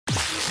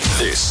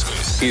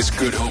This is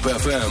Good Hope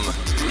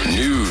FM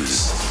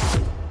News.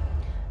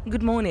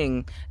 Good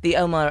morning. The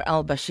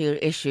Omar-al Bashir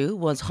issue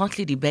was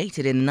hotly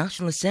debated in the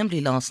National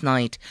Assembly last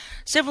night.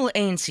 Several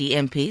ANC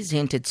MPs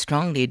hinted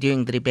strongly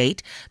during the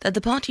debate that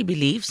the party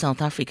believes South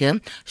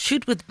Africa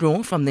should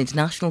withdraw from the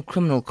International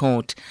Criminal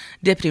Court.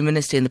 Deputy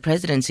Minister in the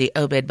Presidency,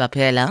 Omar-al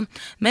Bashir,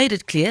 made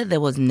it clear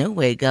there was no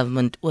way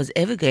government was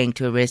ever going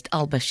to arrest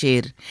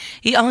al-Bashir.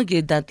 He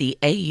argued that the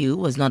AU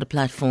was not a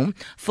platform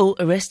for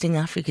arresting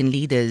African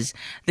leaders.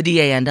 The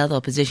DA and other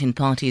opposition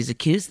parties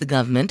accused the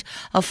government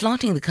of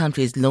flouting the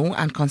country's law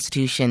and constitution.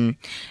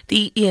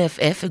 The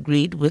EFF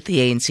agreed with the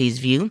ANC's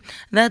view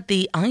that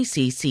the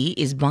ICC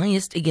is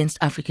biased against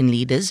African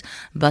leaders,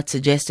 but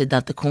suggested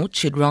that the court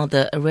should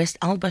rather arrest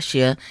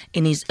al-Bashir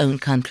in his own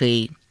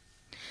country.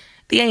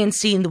 The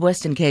ANC in the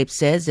Western Cape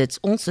says it's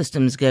all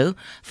systems go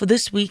for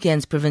this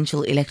weekend's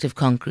Provincial Elective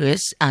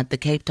Congress at the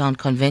Cape Town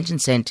Convention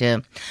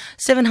Centre.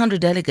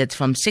 700 delegates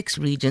from 6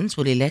 regions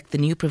will elect the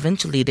new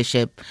provincial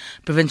leadership.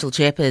 Provincial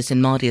Chairperson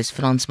Marius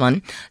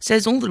Fransman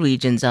says all the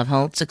regions have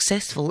held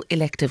successful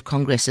elective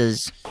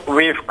congresses.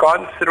 We've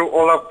gone through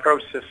all our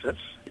processes.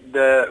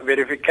 The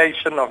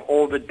verification of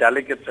all the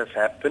delegates has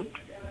happened.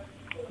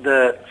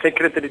 The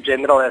Secretary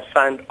General has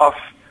signed off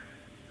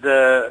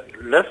the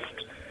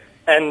list,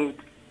 and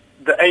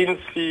the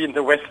ANC in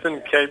the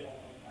Western Cape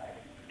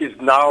is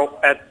now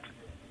at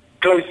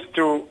close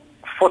to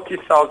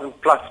 40,000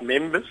 plus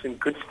members in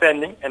good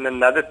standing and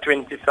another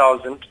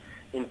 20,000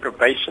 in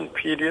probation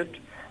period.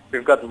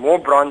 We've got more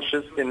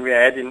branches than we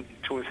had in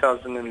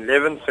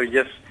 2011, so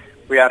yes,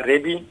 we are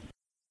ready.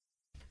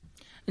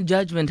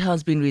 Judgment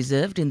has been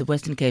reserved in the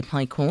Western Cape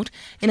High Court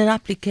in an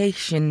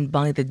application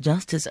by the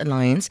Justice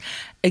Alliance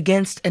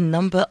against a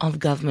number of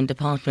government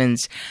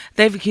departments.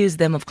 They've accused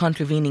them of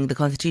contravening the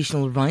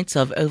constitutional rights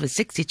of over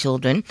 60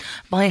 children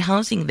by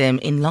housing them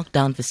in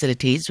lockdown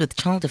facilities with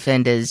child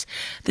offenders.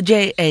 The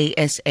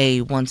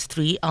JASA wants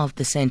 3 of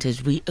the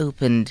centres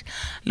reopened.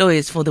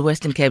 Lawyers for the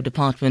Western Cape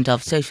Department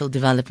of Social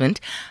Development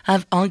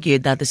have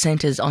argued that the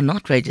centres are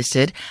not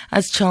registered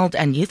as child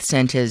and youth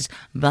centres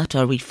but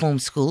are reform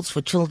schools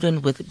for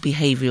children with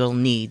behavioural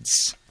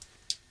needs.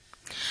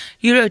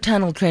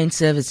 Eurotunnel train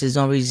services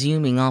are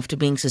resuming after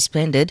being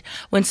suspended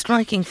when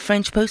striking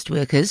French post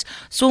workers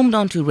stormed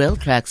onto rail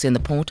tracks in the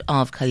port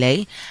of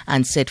Calais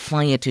and set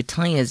fire to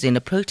tyres in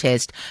a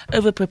protest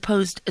over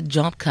proposed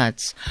job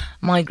cuts.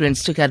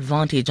 Migrants took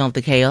advantage of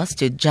the chaos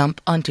to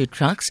jump onto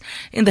trucks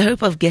in the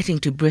hope of getting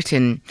to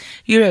Britain.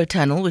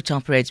 Eurotunnel, which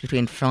operates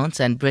between France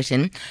and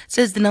Britain,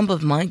 says the number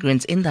of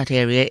migrants in that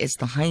area is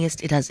the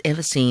highest it has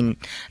ever seen.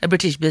 A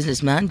British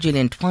businessman,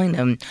 Julian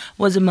Twynham,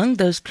 was among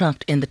those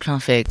trapped in the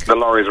traffic. The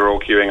lorries were all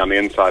queuing on the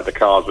inside, the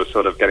cars were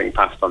sort of getting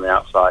past on the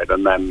outside,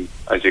 and then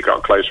as you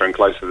got closer and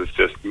closer, there's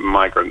just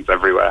migrants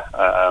everywhere.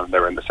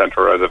 They're in the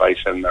central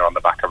reservation, they're on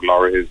the back of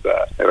lorries,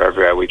 they're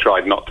everywhere. We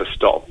tried not to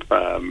stop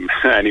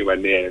anywhere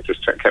near,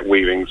 just kept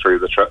weaving through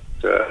the truck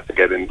to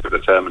get into the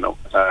terminal.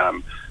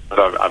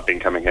 But I've been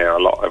coming here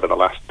a lot over the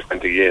last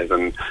 20 years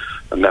and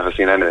I've never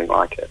seen anything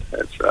like it.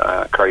 It's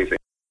crazy.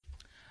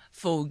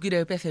 For Good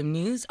Hope FM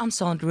News, I'm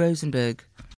Sandra Rosenberg.